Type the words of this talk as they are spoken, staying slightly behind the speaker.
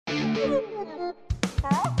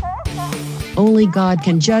Only God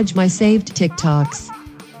can judge my saved TikToks.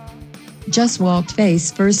 Just walked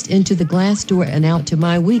face first into the glass door and out to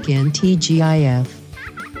my weekend TGIF.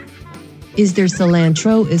 Is there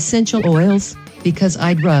cilantro essential oils? Because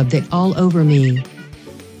I'd rub it all over me.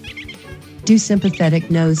 Do sympathetic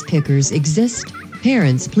nose pickers exist?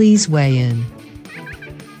 Parents, please weigh in.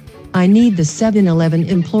 I need the 7-Eleven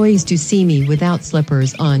employees to see me without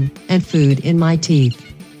slippers on and food in my teeth.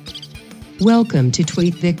 Welcome to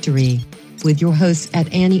Tweet Victory with your hosts at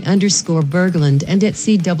Annie_Berglund and at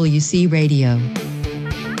CWC Radio.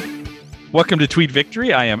 Welcome to Tweet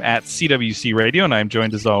Victory. I am at CWC Radio, and I am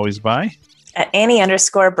joined as always by... at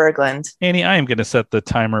Annie_Berglund. Annie, I am going to set the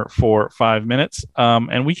timer for 5 minutes,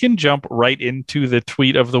 and we can jump right into the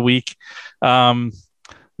tweet of the week.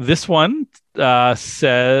 This one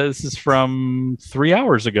says, is from 3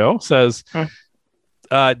 hours ago, says,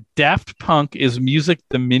 Daft Punk is music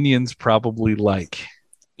the Minions probably like.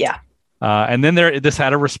 Yeah. And then this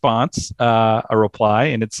had a response, a reply,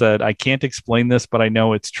 and it said, I can't explain this, but I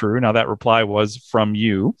know it's true. Now, that reply was from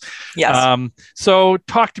you. Yes. So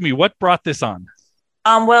talk to me. What brought this on?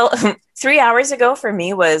 Well, 3 hours ago for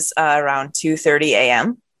me was around 2:30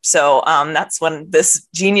 a.m. So that's when this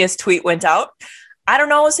genius tweet went out. I don't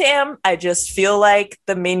know, Sam. I just feel like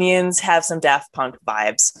the Minions have some Daft Punk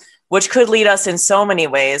vibes, which could lead us in so many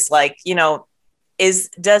ways. Like, you know,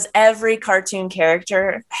 does every cartoon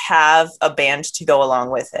character have a band to go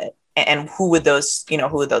along with it? And who would those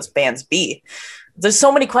bands be? There's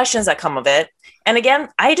so many questions that come of it. And again,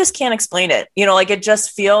 I just can't explain it. You know, like it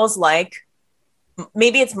just feels like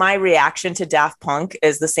maybe it's my reaction to Daft Punk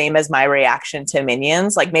is the same as my reaction to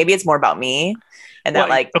Minions. Like maybe it's more about me and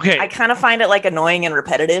that I kind of find it like annoying and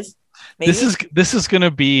repetitive. Maybe. This is going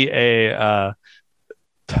to be a,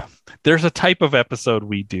 there's a type of episode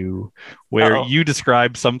we do where you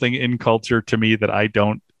describe something in culture to me that I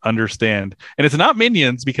don't understand. And it's not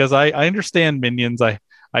Minions, because I understand Minions. I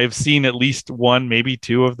have seen at least one, maybe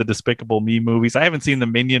two of the Despicable Me movies. I haven't seen the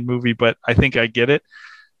Minion movie, but I think I get it.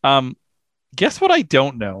 Guess what I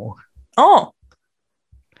don't know?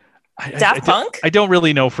 Daft Punk? I don't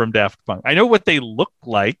really know from Daft Punk. I know what they look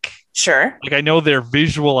like. Sure. Like I know their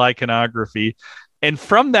visual iconography. And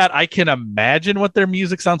from that, I can imagine what their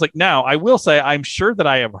music sounds like. Now, I will say, I'm sure that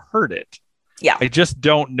I have heard it. Yeah. I just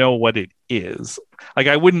don't know what it is. Like,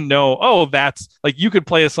 I wouldn't know, that's like, you could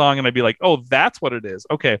play a song and I'd be like, that's what it is.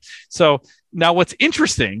 Okay. So now what's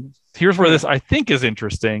interesting, here's where this I think is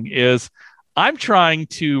interesting, is I'm trying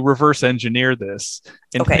to reverse engineer this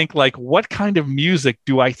and think like, what kind of music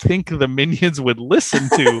do I think the Minions would listen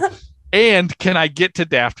to? And can I get to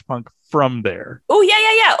Daft Punk from there? Oh,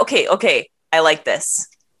 yeah. Okay. I like this.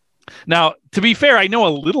 Now, to be fair, I know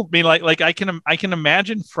a little. I mean, like I can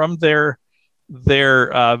imagine from their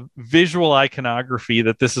visual iconography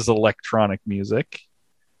that this is electronic music.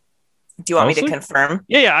 Do you want me to confirm?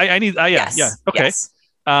 Yeah. I need. Yes. Yeah. Okay. Yes.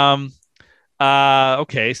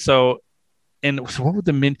 Okay. So what would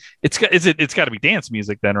the It's got to be dance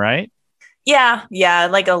music then, right? Yeah.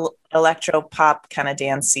 Like a electro pop kind of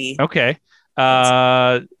dancey. Okay.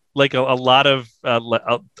 Like a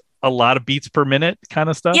lot of beats per minute kind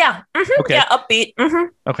of stuff. Yeah. Mm-hmm. Okay. Yeah. Upbeat.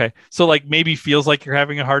 Mm-hmm. Okay. So like maybe feels like you're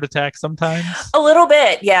having a heart attack sometimes. A little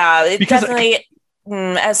bit. Yeah. It definitely,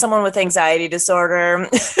 as someone with anxiety disorder,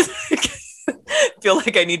 feel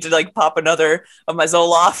like I need to like pop another of my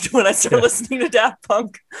Zoloft when I start listening to Daft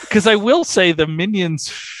Punk. Because I will say the Minions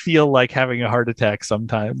feel like having a heart attack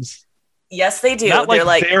sometimes. Yes, they do. Not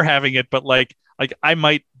like they're having it, but like I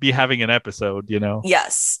might be having an episode, you know?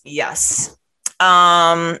 Yes.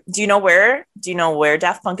 Do you know where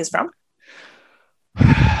Daft Punk is from?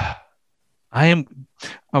 I am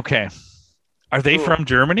okay. Are they from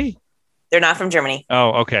Germany? They're not from Germany.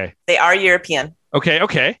 Oh, okay. They are European.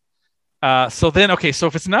 Okay. So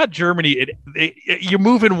if it's not Germany, you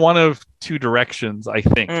move in one of two directions, I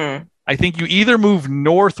think. I think you either move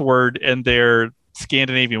northward and they're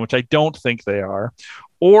Scandinavian, which I don't think they are,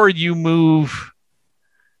 or you move.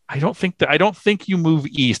 I don't think you move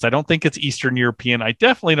east. I don't think it's Eastern European. I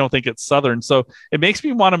definitely don't think it's Southern. So it makes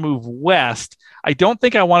me want to move west. I don't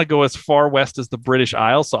think I want to go as far west as the British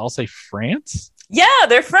Isles. So I'll say France. Yeah,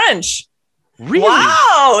 they're French. Really?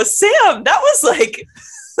 Wow, Sam, that was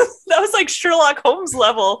like Sherlock Holmes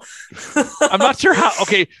level. I'm not sure how.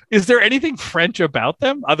 Okay, is there anything French about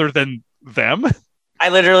them other than them? I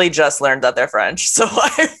literally just learned that they're French, so I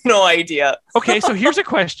have no idea. Okay, so here's a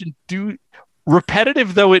question.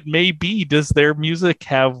 Repetitive though it may be, does their music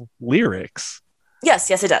have lyrics?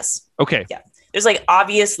 Yes, it does. Okay. Yeah. There's like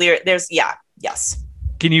obvious lyric. Yes.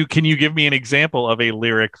 Can you give me an example of a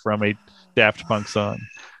lyric from a Daft Punk song?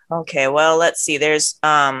 Okay, well, let's see. There's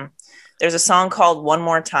a song called One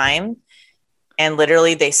More Time, and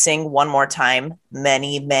literally they sing one more time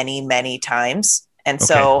many, many, many times. And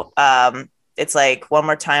so it's like, one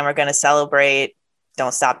more time, we're gonna celebrate,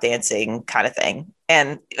 don't stop dancing kind of thing.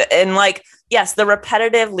 And like, yes, the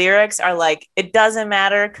repetitive lyrics are like, it doesn't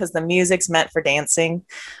matter because the music's meant for dancing.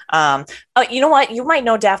 You know what? You might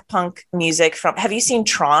know Daft Punk music from, have you seen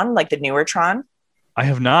Tron, like the newer Tron? I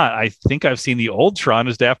have not. I think I've seen the old Tron.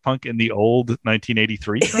 Is Daft Punk in the old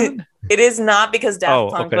 1983 Tron? It is not, because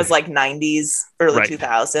Daft Punk was like 90s, early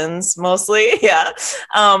 2000s mostly. Yeah.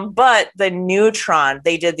 But the new Tron,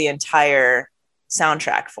 they did the entire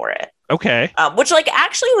soundtrack for it. Okay. Which like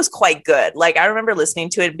actually was quite good. Like I remember listening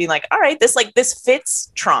to it and being like, all right, this fits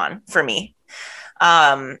Tron for me.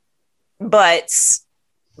 But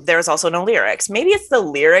there's also no lyrics. Maybe it's the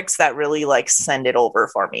lyrics that really like send it over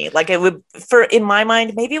for me. Like it would, in my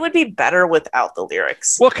mind, maybe it would be better without the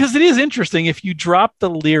lyrics. Well, because it is interesting. If you drop the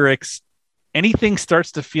lyrics, anything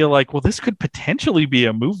starts to feel like, well, this could potentially be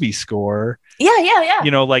a movie score. Yeah. You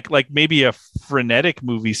know, like maybe a frenetic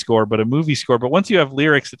movie score, but a movie score. But once you have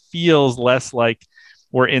lyrics, it feels less like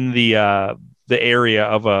we're in the area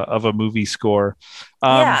of a movie score.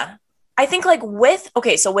 Yeah. I think like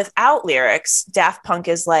so without lyrics, Daft Punk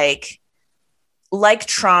is like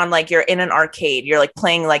Tron, like you're in an arcade, you're like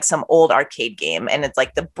playing like some old arcade game, and it's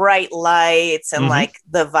like the bright lights and like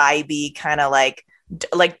the vibey kind of like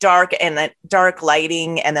dark and then dark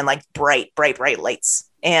lighting, and then like bright lights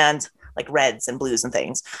and like reds and blues and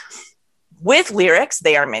things. With lyrics,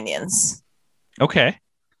 they are Minions. Okay.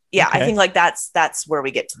 Yeah, okay. I think like that's where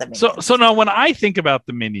we get to the Minions. So now when I think about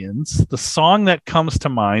the Minions, the song that comes to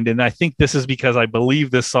mind, and I think this is because I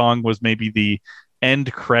believe this song was maybe the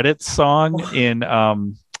end credits song in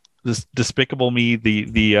this Despicable Me,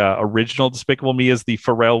 the original Despicable Me, is the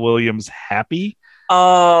Pharrell Williams Happy.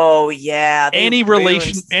 Oh yeah. Any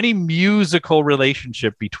musical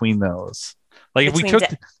relationship between those? Like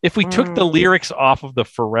if we took the lyrics off of the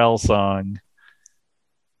Pharrell song.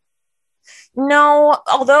 No,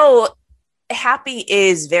 although Happy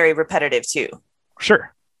is very repetitive too.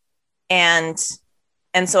 Sure. And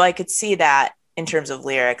so I could see that in terms of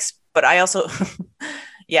lyrics, but I also,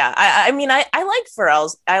 yeah, I mean, I like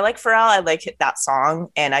Pharrell. I like that song,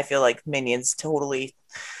 and I feel like Minions totally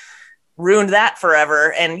ruined that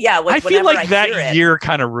forever. And yeah, I feel like that year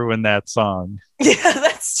kind of ruined that song. Yeah,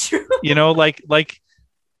 that's true. You know,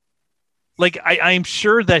 I'm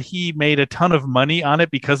sure that he made a ton of money on it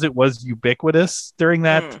because it was ubiquitous during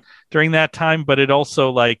that time, but it also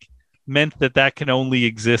like meant that can only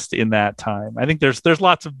exist in that time. I think there's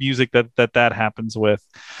lots of music that happens with.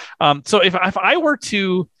 So if I were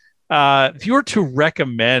to if you were to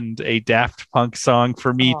recommend a Daft Punk song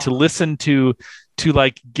for me to listen to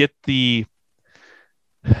like get the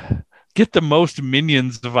most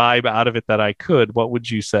Minions vibe out of it that I could, what would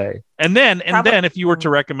you say? And then if you were to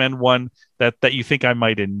recommend one that you think I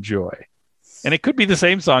might enjoy, and it could be the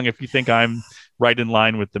same song if you think I'm right in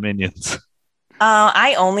line with the Minions.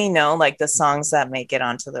 I only know like the songs that make it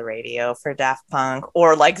onto the radio for Daft Punk,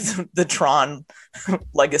 or like the Tron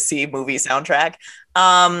Legacy movie soundtrack.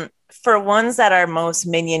 For ones that are most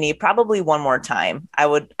Minion-y, probably One More Time. I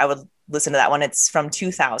would listen to that one. It's from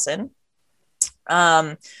 2000.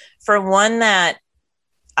 For one that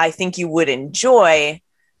I think you would enjoy,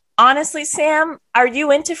 honestly, Sam, are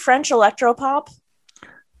you into French electropop?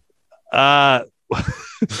 Well,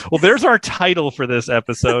 there's our title for this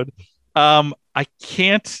episode. I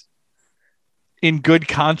can't in good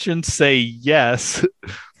conscience say yes,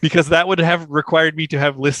 because that would have required me to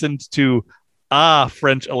have listened to a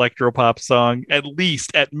French electropop song,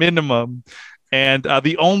 at minimum. And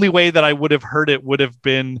the only way that I would have heard it would have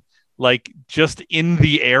been like just in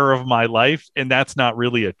the air of my life, and that's not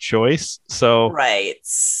really a choice. So right.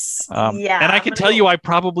 Yeah. And I can tell you I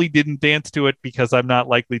probably didn't dance to it because I'm not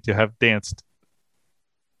likely to have danced.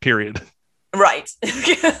 Period. Right.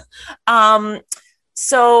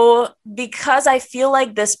 So because I feel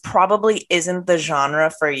like this probably isn't the genre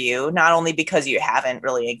for you, not only because you haven't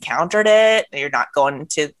really encountered it, you're not going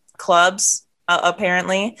to clubs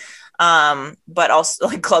apparently, but also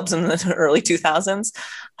like clubs in the early 2000s.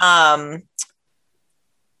 I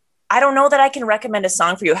don't know that I can recommend a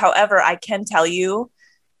song for you. However, I can tell you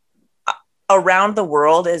Around the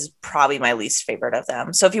World is probably my least favorite of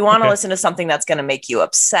them. So if you want to listen to something that's going to make you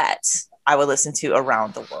upset, I would listen to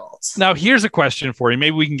Around the World. Now, here's a question for you.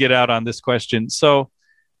 Maybe we can get out on this question. So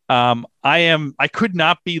I could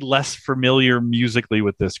not be less familiar musically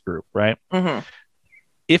with this group, right? Mm-hmm.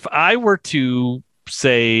 If I were to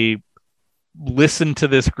say, listen to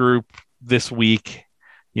this group this week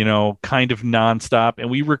kind of nonstop. And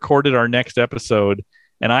we recorded our next episode,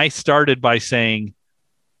 and I started by saying,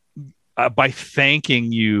 by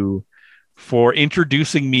thanking you for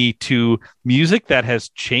introducing me to music that has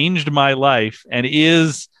changed my life and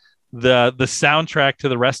is the soundtrack to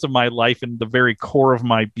the rest of my life and the very core of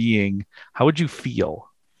my being. How would you feel?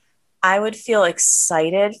 I would feel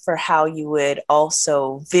excited for how you would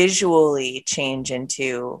also visually change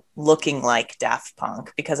into looking like Daft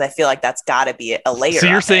Punk, because I feel like that's got to be a layer. So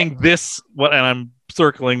you're saying this, and I'm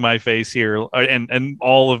circling my face here, and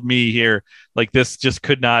all of me here, like this just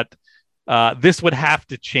could not. This would have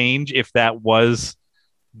to change if that was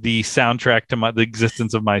the soundtrack to the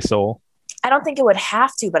existence of my soul. I don't think it would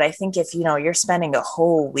have to, but I think if you're spending a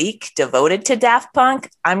whole week devoted to Daft Punk,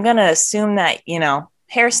 I'm gonna assume that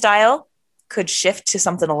hairstyle could shift to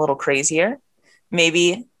something a little crazier.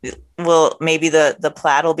 Maybe the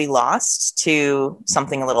plaid will be lost to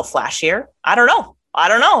something a little flashier. I don't know.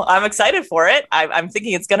 I'm excited for it. I'm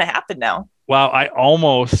thinking it's going to happen now. Wow.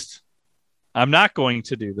 I'm not going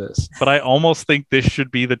to do this, but I almost think this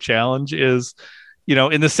should be the challenge is,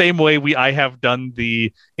 in the same way I have done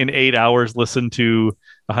in 8 hours, listen to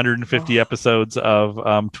 150 episodes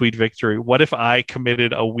of Tweet Victory. What if I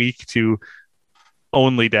committed a week to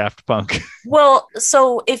only Daft Punk? Well,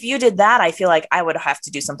 so if you did that, I feel like I would have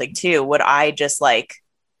to do something too. Would I just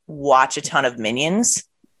watch a ton of Minions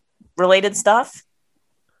related stuff?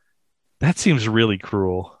 That seems really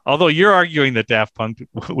cruel. Although you're arguing that Daft Punk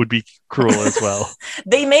would be cruel as well.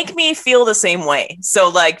 They make me feel the same way.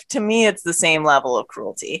 So to me, it's the same level of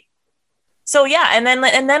cruelty. So yeah, and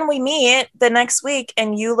then we meet the next week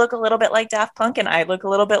and you look a little bit like Daft Punk and I look a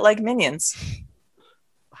little bit like Minions.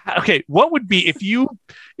 Okay, what would be if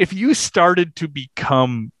you started to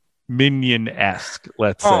become Minion-esque,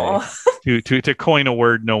 let's say, to coin a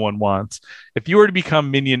word no one wants. If you were to become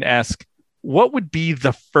Minion-esque, what would be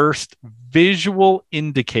the first visual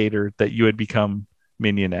indicator that you had become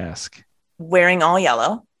Minion-esque? Wearing all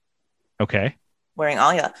yellow. Okay. Wearing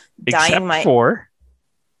all yellow.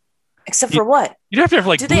 Except for what? You'd have to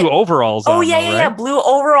have blue overalls on. Oh, yeah. Blue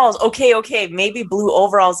overalls. Okay. Maybe blue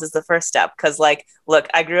overalls is the first step. Because look,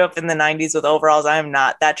 I grew up in the 90s with overalls.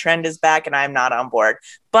 That trend is back and I'm not on board.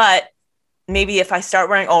 But maybe if I start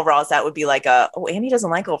wearing overalls, that would be Andy doesn't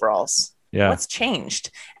like overalls. Yeah. What's changed?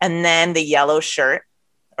 And then the yellow shirt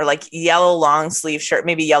or yellow long sleeve shirt,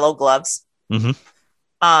 maybe yellow gloves. Mm-hmm.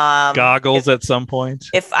 Goggles at some point.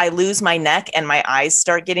 If I lose my neck and my eyes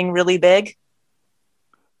start getting really big,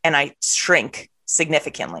 and I shrink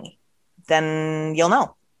significantly, then you'll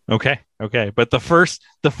know. Okay. But the first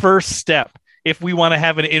step, if we want to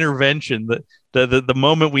have an intervention, the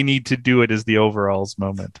moment we need to do it is the overalls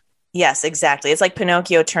moment. Yes, exactly. It's like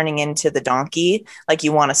Pinocchio turning into the donkey.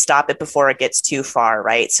 You want to stop it before it gets too far,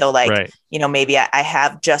 right? So right. Maybe I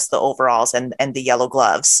have just the overalls and the yellow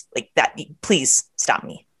gloves that. Please stop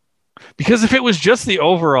me. Because if it was just the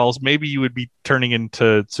overalls, maybe you would be turning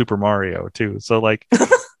into Super Mario too. So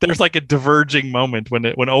there's a diverging moment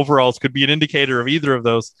when overalls could be an indicator of either of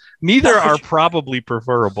those. Neither are probably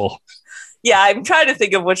preferable. Yeah, I'm trying to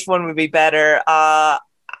think of which one would be better. I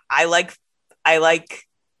like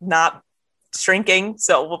not shrinking,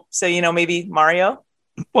 so maybe Mario.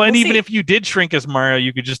 Well, and even if you did shrink as Mario,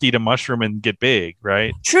 you could just eat a mushroom and get big,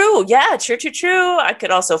 right? True. Yeah. True. I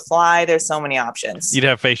could also fly. There's so many options. You'd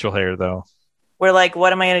have facial hair, though. We're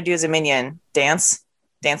what am I going to do as a Minion? Dance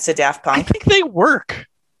to Daft Punk? I think they work.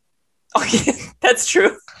 Oh, yeah, that's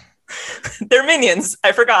true. They're Minions.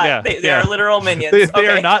 I forgot. Yeah, they are literal Minions.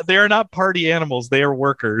 They are not party animals. They are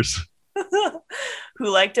workers who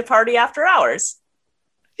like to party after hours.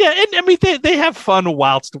 Yeah, and I mean they have fun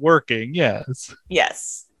whilst working. Yes.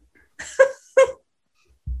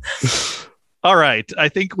 All right. I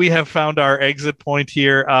think we have found our exit point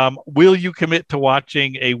here. Will you commit to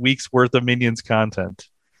watching a week's worth of Minions content?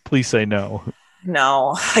 Please say no.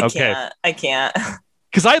 No, I can't.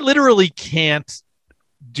 Because I literally can't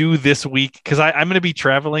do this week because I'm going to be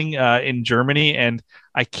traveling in Germany and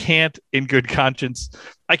I can't in good conscience.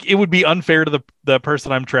 It would be unfair to the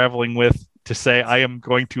person I'm traveling with to say I am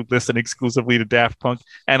going to listen exclusively to Daft Punk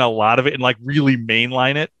and a lot of it and really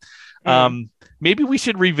mainline it. Maybe we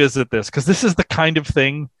should revisit this because this is the kind of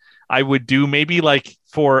thing I would do maybe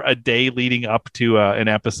for a day leading up to an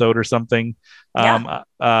episode or something. Let's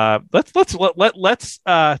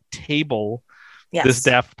table this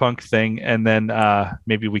Daft Punk thing and then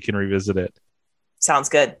maybe we can revisit it. Sounds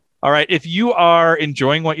good. All right. If you are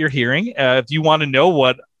enjoying what you're hearing, if you want to know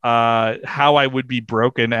what how I would be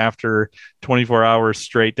broken after 24 hours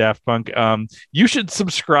straight Daft Punk, you should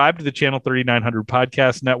subscribe to the Channel 3900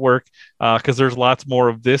 Podcast Network because there's lots more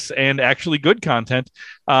of this and actually good content.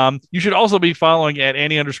 You should also be following at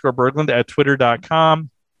Annie_Berglund at twitter.com.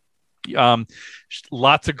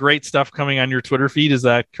 Lots of great stuff coming on your Twitter feed. Is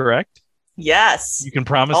that correct? Yes. You can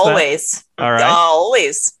promise always. That? All right.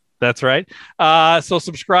 Always. That's right. So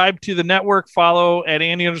subscribe to the network, follow at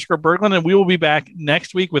Annie_Berglund, and we will be back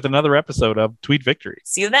next week with another episode of Tweet Victory.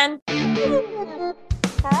 See you then.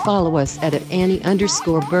 Follow us at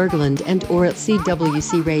Annie_Berglund and or at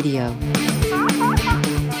CWC Radio.